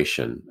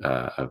restoration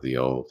of the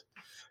old.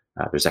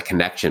 There's a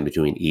connection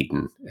between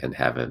Eden and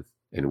heaven,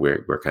 and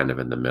we're kind of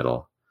in the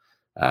middle.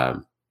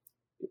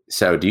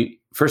 So,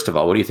 first of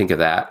all, what do you think of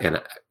that,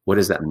 and what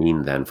does that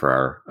mean then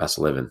for us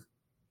living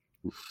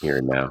here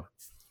and now?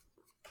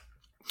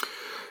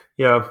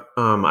 Yeah,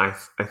 I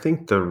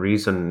think the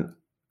reason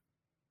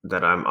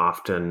that I'm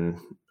often,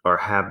 or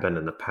have been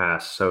in the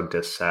past, so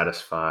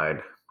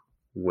dissatisfied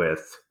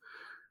with,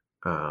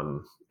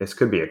 this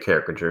could be a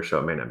caricature, so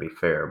it may not be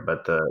fair,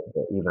 but the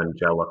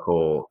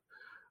evangelical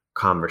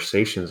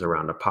conversations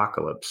around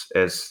apocalypse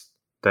is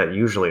that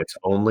usually it's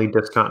only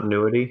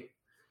discontinuity.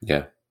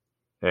 Yeah.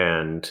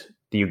 And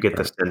you get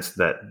the sense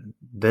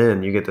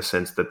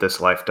that this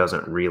life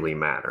doesn't really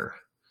matter.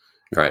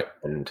 Right.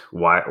 And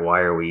why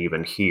are we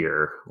even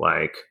here?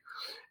 Like,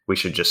 we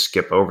should just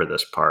skip over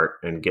this part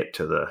and get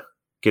to the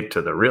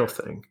real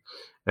thing.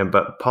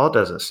 But Paul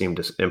doesn't seem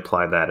to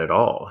imply that at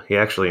all. He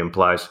actually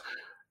implies,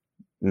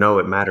 no,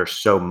 it matters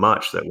so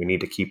much that we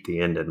need to keep the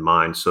end in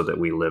mind so that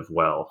we live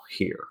well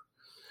here.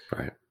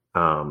 Right.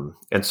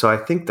 And so I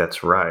think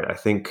that's right. I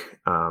think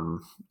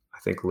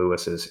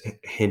Lewis is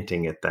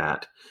hinting at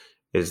that,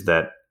 is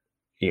that,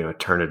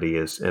 eternity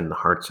is in the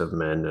hearts of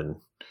men. And,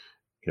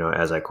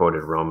 as I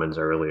quoted Romans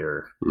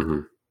earlier,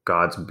 mm-hmm.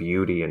 God's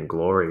beauty and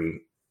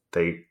glory,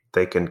 they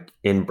can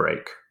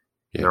inbreak.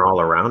 Yeah. They're all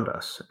around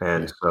us.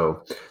 And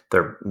so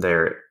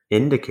they're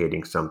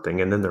indicating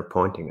something, and then they're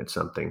pointing at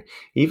something,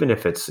 even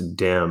if it's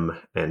dim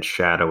and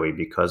shadowy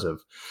because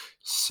of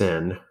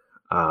sin.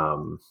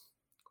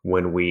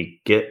 When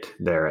we get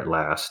there at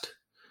last,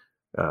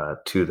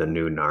 to the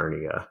new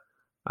Narnia,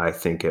 I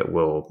think it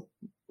will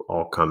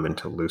all come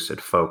into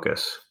lucid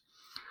focus,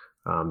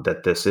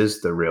 that this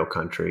is the real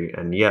country,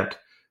 and yet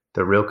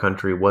the real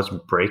country was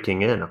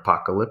breaking in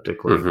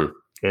apocalyptically mm-hmm.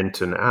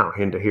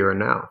 into here and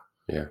now.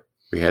 Yeah,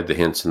 we had the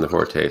hints and the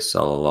foretastes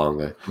all along,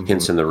 the mm-hmm.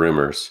 hints and the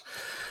rumors.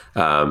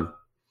 And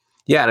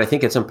I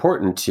think it's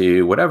important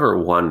to, whatever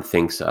one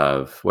thinks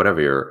of, whatever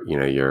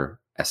your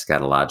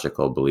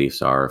eschatological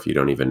beliefs are, if you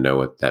don't even know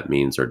what that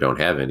means or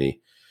don't have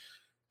any,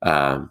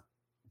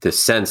 the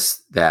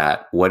sense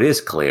that what is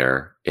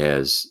clear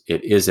is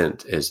it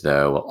isn't as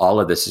though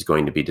all of this is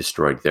going to be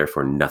destroyed,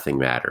 therefore nothing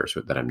matters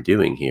that I'm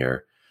doing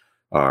here,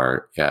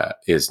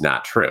 is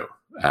not true.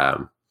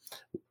 There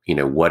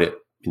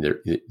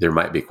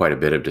might be quite a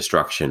bit of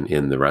destruction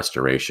in the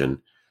restoration,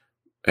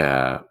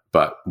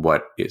 but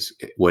what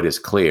is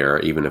clear,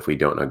 even if we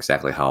don't know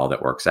exactly how all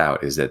that works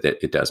out, is that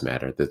it does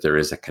matter, that there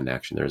is a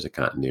connection, there is a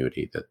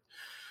continuity,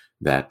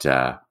 that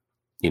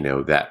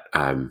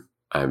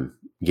I'm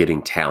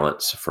getting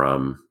talents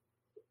from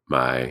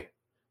my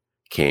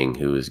king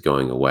who is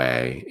going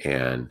away,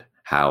 and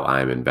how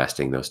I'm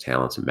investing those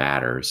talents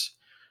matters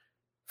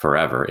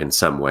forever in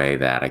some way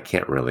that I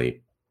can't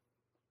really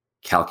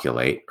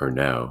calculate or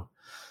know.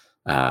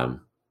 But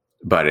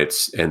I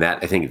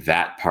think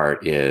that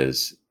part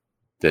is,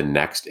 the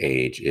next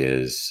age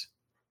is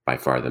by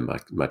far the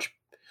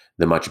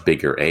much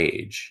bigger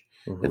age.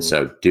 Mm-hmm. And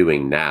so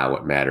doing now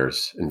what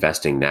matters,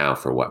 investing now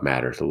for what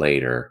matters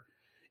later,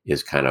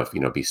 is kind of,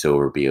 be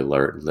sober, be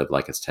alert, live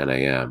like it's 10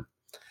 a.m.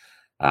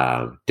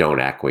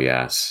 Don't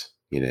acquiesce,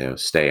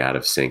 stay out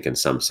of sync in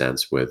some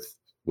sense with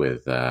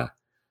our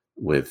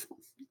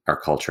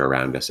culture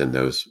around us in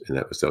those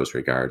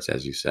regards,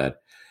 as you said.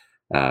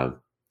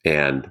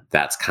 And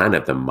that's kind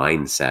of the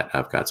mindset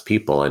of God's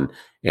people.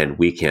 And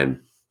we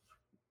can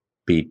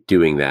be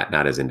doing that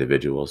not as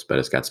individuals, but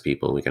as God's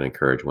people. We can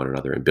encourage one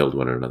another and build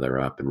one another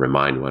up and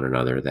remind one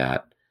another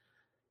that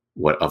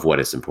what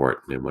is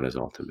important and what is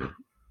ultimate.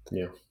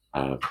 Yeah.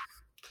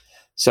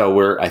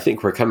 So I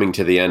think we're coming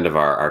to the end of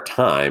our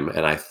time,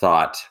 and I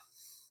thought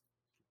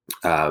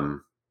I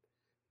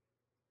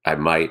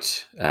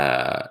might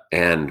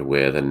end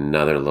with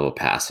another little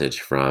passage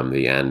from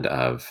the end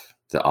of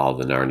all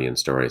the Narnian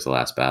stories, The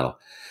Last Battle.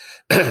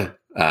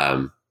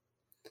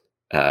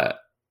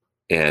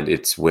 And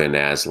it's when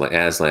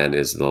Aslan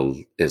is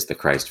the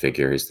Christ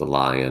figure, he's the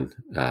lion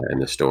in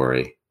the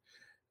story.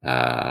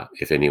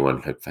 If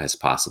anyone has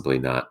possibly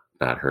not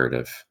heard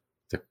of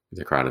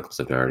the Chronicles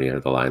of Narnia,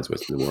 or The Lions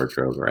Within the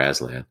Wardrobe, or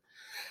Aslan,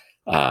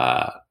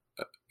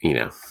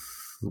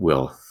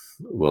 will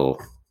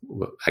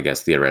I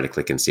guess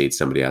theoretically concede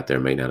somebody out there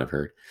may not have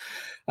heard.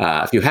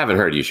 If you haven't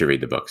heard, you should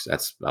read the books.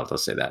 I'll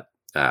just say that.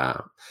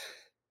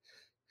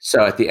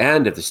 So at the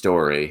end of the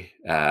story,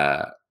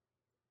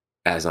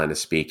 Aslan is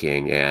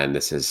speaking, and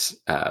this is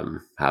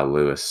how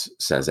Lewis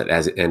says it.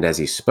 As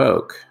he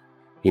spoke,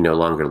 he no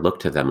longer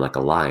looked to them like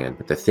a lion,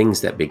 but the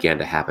things that began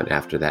to happen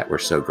after that were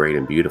so great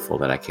and beautiful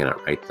that I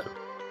cannot write them.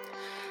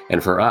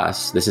 And for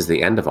us, this is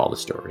the end of all the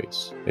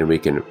stories, and we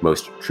can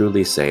most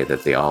truly say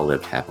that they all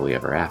lived happily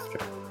ever after.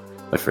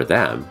 But for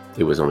them,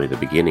 it was only the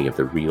beginning of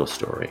the real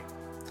story.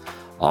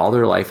 All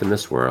their life in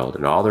this world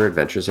and all their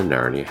adventures in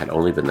Narnia had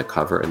only been the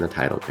cover and the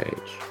title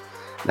page.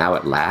 Now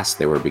at last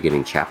they were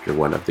beginning chapter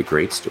 1 of the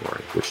great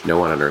story, which no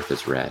one on earth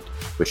has read,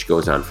 which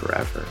goes on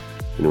forever,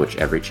 in which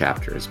every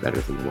chapter is better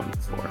than the one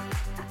before.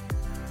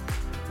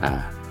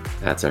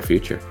 That's our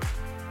future.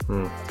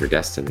 Your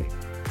destiny.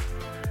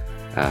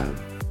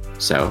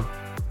 So,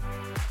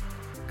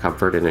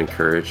 comfort and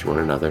encourage one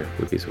another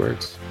with these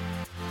words.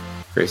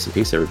 Grace and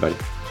peace, everybody.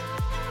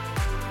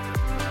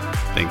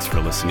 Thanks for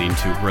listening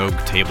to Rogue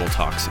Table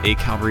Talks, a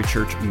Calvary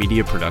Church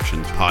Media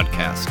Productions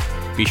podcast.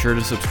 Be sure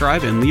to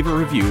subscribe and leave a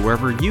review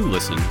wherever you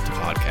listen to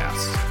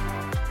podcasts.